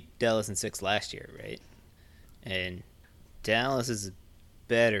beat Dallas in 6 last year, right? And Dallas is a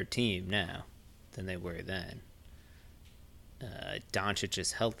better team now than they were then. Doncic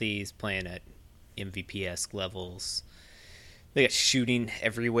is healthy. He's playing at MVP-esque levels. They got shooting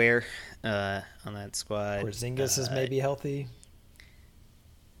everywhere on that squad. Porzingis is maybe healthy.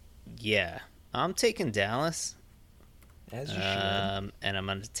 Yeah. I'm taking Dallas. As you should. And I'm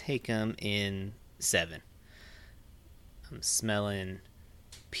going to take them in 7. I'm smelling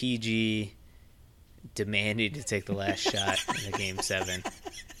PG demanding to take the last shot in the Game 7.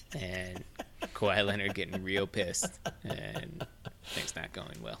 And Kawhi Leonard getting real pissed. And things not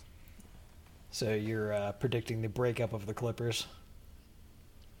going well. So you're predicting the breakup of the Clippers?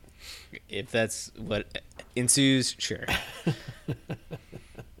 If that's what ensues, sure.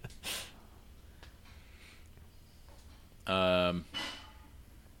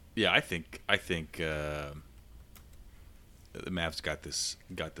 Yeah, I think the Mavs got this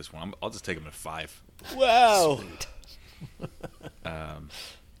one. I'll just take them at 5. Wow. I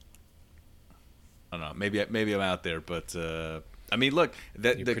don't know. Maybe I'm out there, but I mean, look,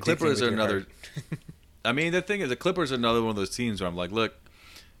 the Clippers are another. I mean, the thing is, the Clippers are another one of those teams where I'm like, look,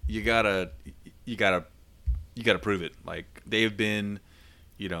 you gotta prove it. Like they've been,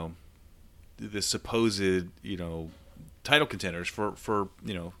 the supposed, title contenders for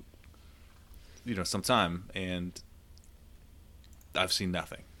some time, and I've seen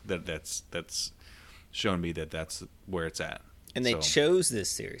nothing that's shown me that's where it's at. And they chose this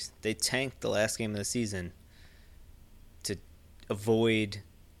series. They tanked the last game of the season to avoid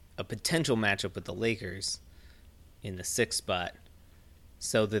a potential matchup with the Lakers in the 6th spot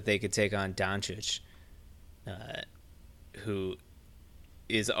so that they could take on Doncic, who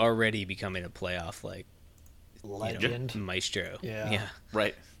is already becoming a playoff Legend. maestro. Yeah.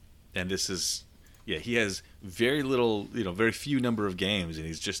 Right. And this is, he has very little, very few number of games, and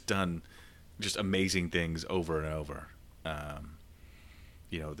he's just done just amazing things over and over.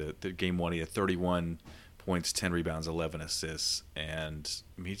 The game one, he had 31 points, 10 rebounds, 11 assists, and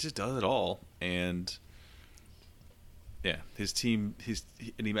he just does it all. And his team,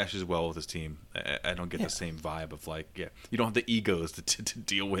 and he meshes well with his team. I don't get the same vibe of you don't have the egos to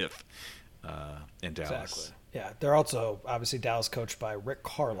deal with in Dallas. Exactly. Yeah, they're also obviously Dallas coached by Rick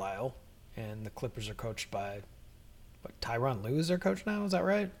Carlisle, and the Clippers are coached by Tyronn Lue is their coach now. Is that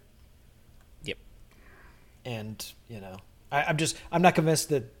right? Yep. And I'm not convinced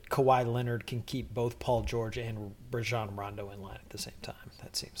that Kawhi Leonard can keep both Paul George and Rajon Rondo in line at the same time.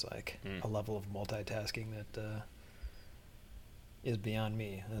 That seems like a level of multitasking that is beyond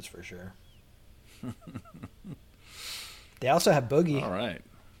me. That's for sure. They also have Boogie. All right.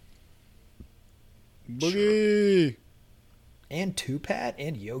 Boogie. And Tupat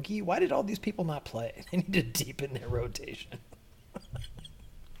and Yogi. Why did all these people not play? They need to deepen their rotation.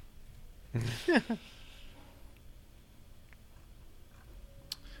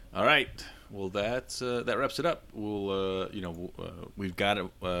 All right. Well, that wraps it up. We've got a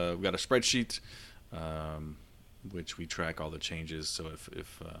spreadsheet, which we track all the changes. So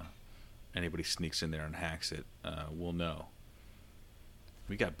if anybody sneaks in there and hacks it, we'll know.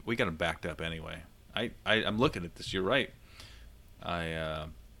 We got them backed up anyway. I'm looking at this. You're right.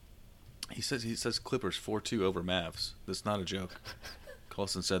 He says Clippers 4-2 over Mavs. That's not a joke.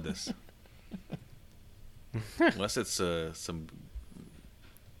 Colson said this. Unless it's some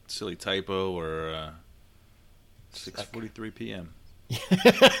silly typo or 6:43 p.m.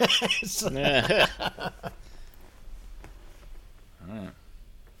 All right.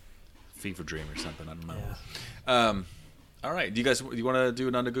 Fever dream or something. I don't know. Yeah. All right. Do you want to do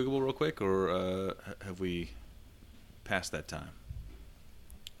an Undegoogable real quick, or have we passed that time?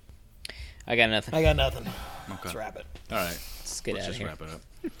 I got nothing. Okay. Let's wrap it. All right. Let's get out of here. Wrap it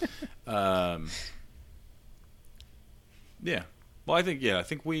up. Yeah. Well, I think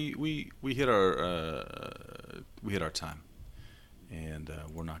we hit our time, and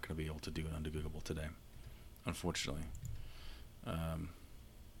we're not going to be able to do an Undegoogable today, unfortunately.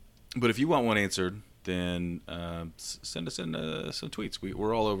 But if you want one answered, then send us in some tweets.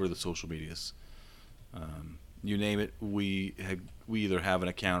 We're all over the social medias. You name it, we either have an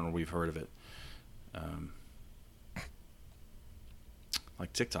account or we've heard of it.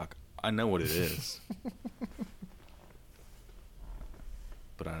 Like TikTok, I know what it is,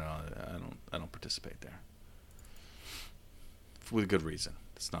 but I don't participate there with good reason.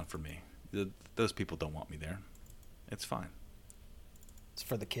 It's not for me. Those people don't want me there. It's fine. It's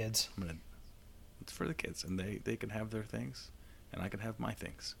for the kids. It's for the kids, and they can have their things, and I can have my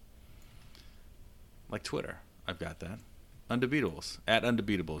things. Like Twitter, I've got that. Undebeatables, at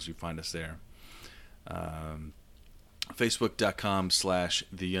Undebeatables, you find us there.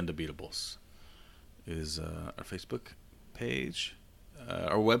 Facebook.com/The Undebeatables is our Facebook page.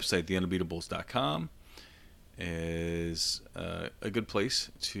 Our website, TheUndebeatables.com, is a good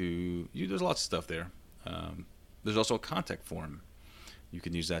place to. There's lots of stuff there. There's also a contact form. You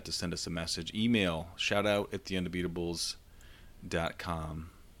can use that to send us a message. Email, shoutout@theundebeatables.com.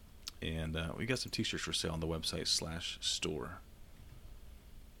 And we got some t-shirts for sale on the website /store.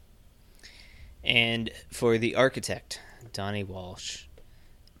 And for the architect, Donnie Walsh,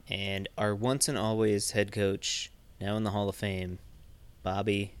 and our once and always head coach, now in the Hall of Fame,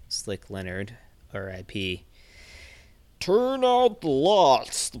 Bobby Slick Leonard, R.I.P. Turn out the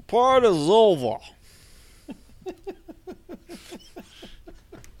lights. The party's over.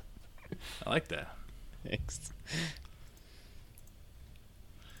 I like that. Thanks.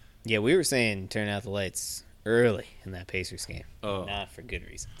 Yeah, we were saying turn out the lights early in that Pacers game. Oh. Not for good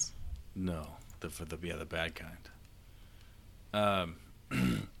reasons. No, for the bad kind.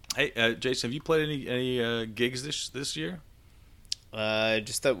 Hey, Jason, have you played any gigs this year?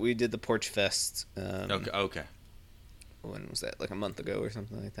 Just that we did the Porch Fest. Okay. When was that? Like a month ago or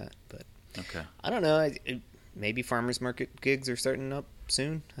something like that. But Okay. I don't know. Maybe farmers market gigs are starting up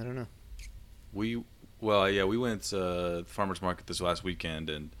soon. I don't know. We went to farmers market this last weekend,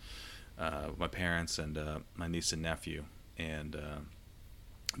 and my parents and my niece and nephew, and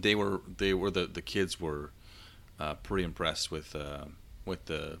the kids were pretty impressed with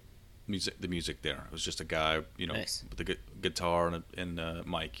the music there. It was just a guy, Nice. with a guitar and a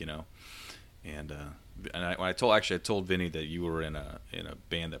mic, and I told Vinny that you were in a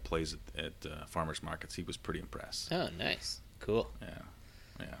band that plays at farmers markets. He was pretty impressed. Oh, nice. Cool. Yeah.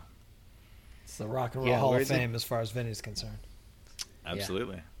 It's the Rock and Roll Hall of Fame as far as Vinny's concerned.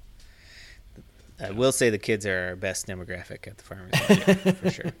 Absolutely. I will say the kids are our best demographic at the farmers market, for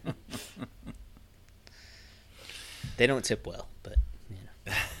sure. They don't tip well, but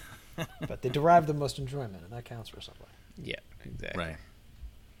But they derive the most enjoyment, and that counts for somebody. yeah, exactly. Right.